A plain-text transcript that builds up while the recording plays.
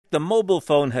the mobile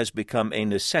phone has become a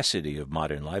necessity of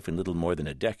modern life in little more than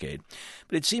a decade,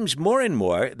 but it seems more and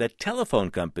more that telephone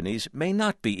companies may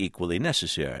not be equally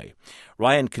necessary.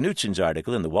 Ryan Knutsen's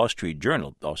article in the Wall Street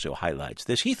Journal also highlights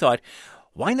this. He thought,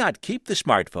 why not keep the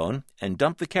smartphone and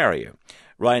dump the carrier?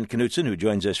 Ryan Knutsen, who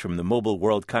joins us from the Mobile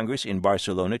World Congress in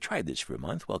Barcelona, tried this for a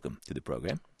month. Welcome to the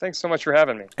program. Thanks so much for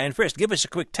having me. And first, give us a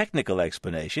quick technical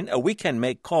explanation. We can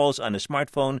make calls on a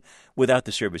smartphone without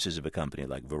the services of a company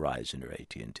like Verizon or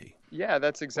AT&T. Yeah,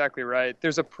 that's exactly right.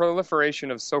 There's a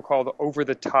proliferation of so-called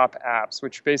over-the-top apps,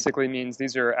 which basically means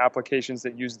these are applications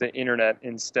that use the internet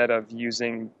instead of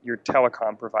using your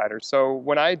telecom provider. So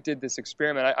when I did this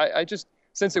experiment, I just...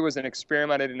 Since it was an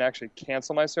experiment, I didn't actually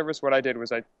cancel my service. What I did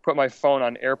was I put my phone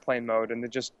on airplane mode and then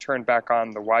just turned back on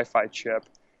the Wi-Fi chip.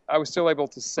 I was still able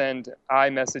to send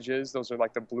iMessages. Those are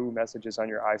like the blue messages on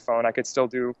your iPhone. I could still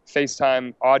do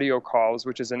FaceTime audio calls,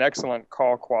 which is an excellent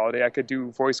call quality. I could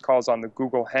do voice calls on the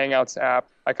Google Hangouts app.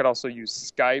 I could also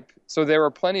use Skype. So there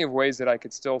were plenty of ways that I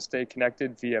could still stay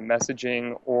connected via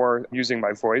messaging or using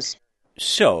my voice.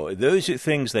 So those are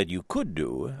things that you could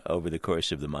do over the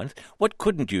course of the month. What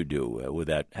couldn't you do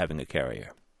without having a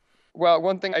carrier? Well,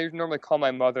 one thing I normally call my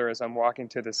mother as I'm walking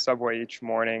to the subway each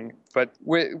morning. But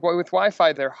with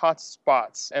Wi-Fi, they're hot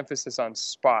spots, emphasis on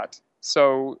spot.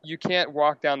 So you can't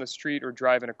walk down the street or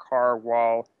drive in a car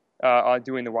while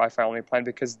doing the Wi-Fi only plan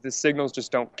because the signals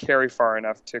just don't carry far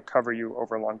enough to cover you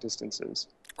over long distances.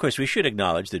 Of course, we should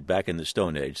acknowledge that back in the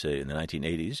Stone Age, say in the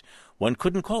 1980s, one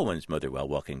couldn't call one's mother while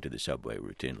walking to the subway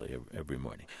routinely every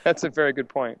morning. That's a very good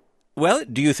point. Well,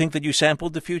 do you think that you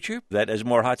sampled the future, that as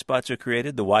more hotspots are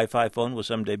created, the Wi-Fi phone will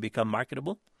someday become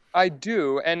marketable? I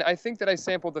do, and I think that I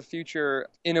sampled the future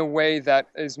in a way that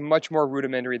is much more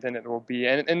rudimentary than it will be.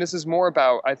 And this is more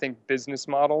about, I think, business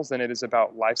models than it is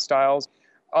about lifestyles.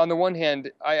 On the one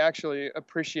hand, I actually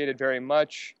appreciated very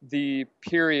much the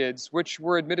periods, which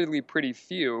were admittedly pretty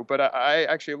few, but I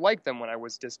actually liked them when I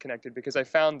was disconnected because I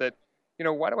found that,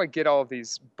 why do I get all of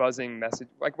these buzzing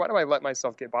messages? Like, why do I let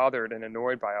myself get bothered and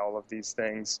annoyed by all of these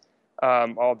things,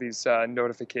 all these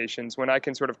notifications, when I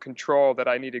can sort of control that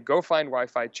I need to go find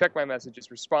Wi-Fi, check my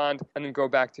messages, respond, and then go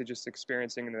back to just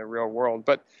experiencing in the real world.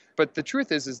 But the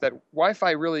truth is that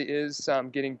Wi-Fi really is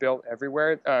getting built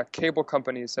everywhere. Cable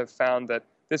companies have found that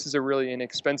this is a really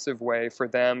inexpensive way for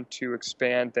them to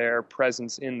expand their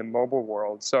presence in the mobile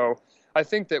world. So I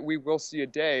think that we will see a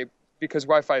day, because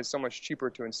Wi-Fi is so much cheaper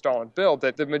to install and build,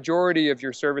 that the majority of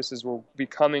your services will be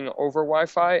coming over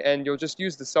Wi-Fi, and you'll just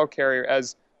use the cell carrier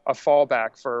as a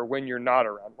fallback for when you're not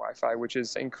around Wi-Fi, which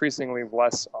is increasingly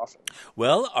less often.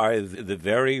 Well, are the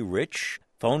very rich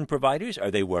phone providers,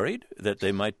 are they worried that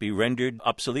they might be rendered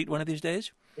obsolete one of these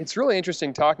days? It's really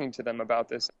interesting talking to them about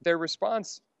this. Their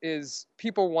response is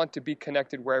people want to be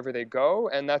connected wherever they go,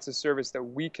 and that's a service that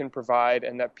we can provide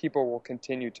and that people will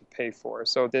continue to pay for.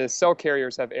 So the cell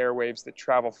carriers have airwaves that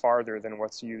travel farther than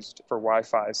what's used for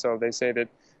Wi-Fi. So they say that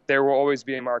there will always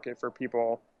be a market for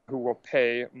people who will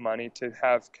pay money to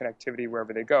have connectivity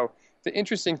wherever they go. The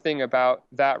interesting thing about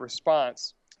that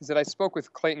response is that I spoke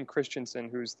with Clayton Christensen,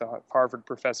 who's the Harvard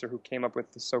professor who came up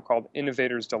with the so-called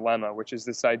innovator's dilemma, which is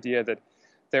this idea that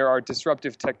there are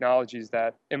disruptive technologies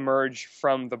that emerge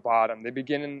from the bottom. They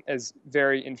begin as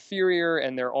very inferior,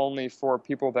 and they're only for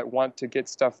people that want to get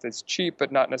stuff that's cheap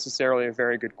but not necessarily of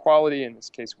very good quality, in this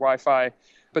case Wi-Fi.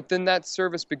 But then that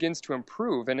service begins to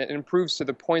improve, and it improves to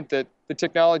the point that the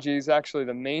technology is actually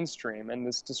the mainstream, and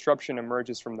this disruption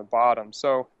emerges from the bottom.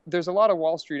 So there's a lot of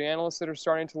Wall Street analysts that are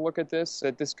starting to look at this,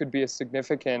 that this could be a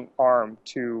significant arm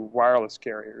to wireless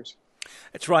carriers.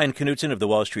 It's Ryan Knutsen of the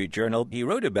Wall Street Journal. He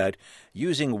wrote about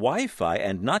using Wi-Fi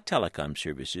and not telecom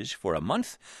services for a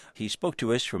month. He spoke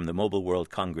to us from the Mobile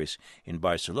World Congress in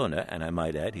Barcelona, and I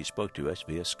might add, he spoke to us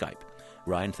via Skype.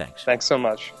 Ryan, thanks. Thanks so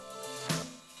much.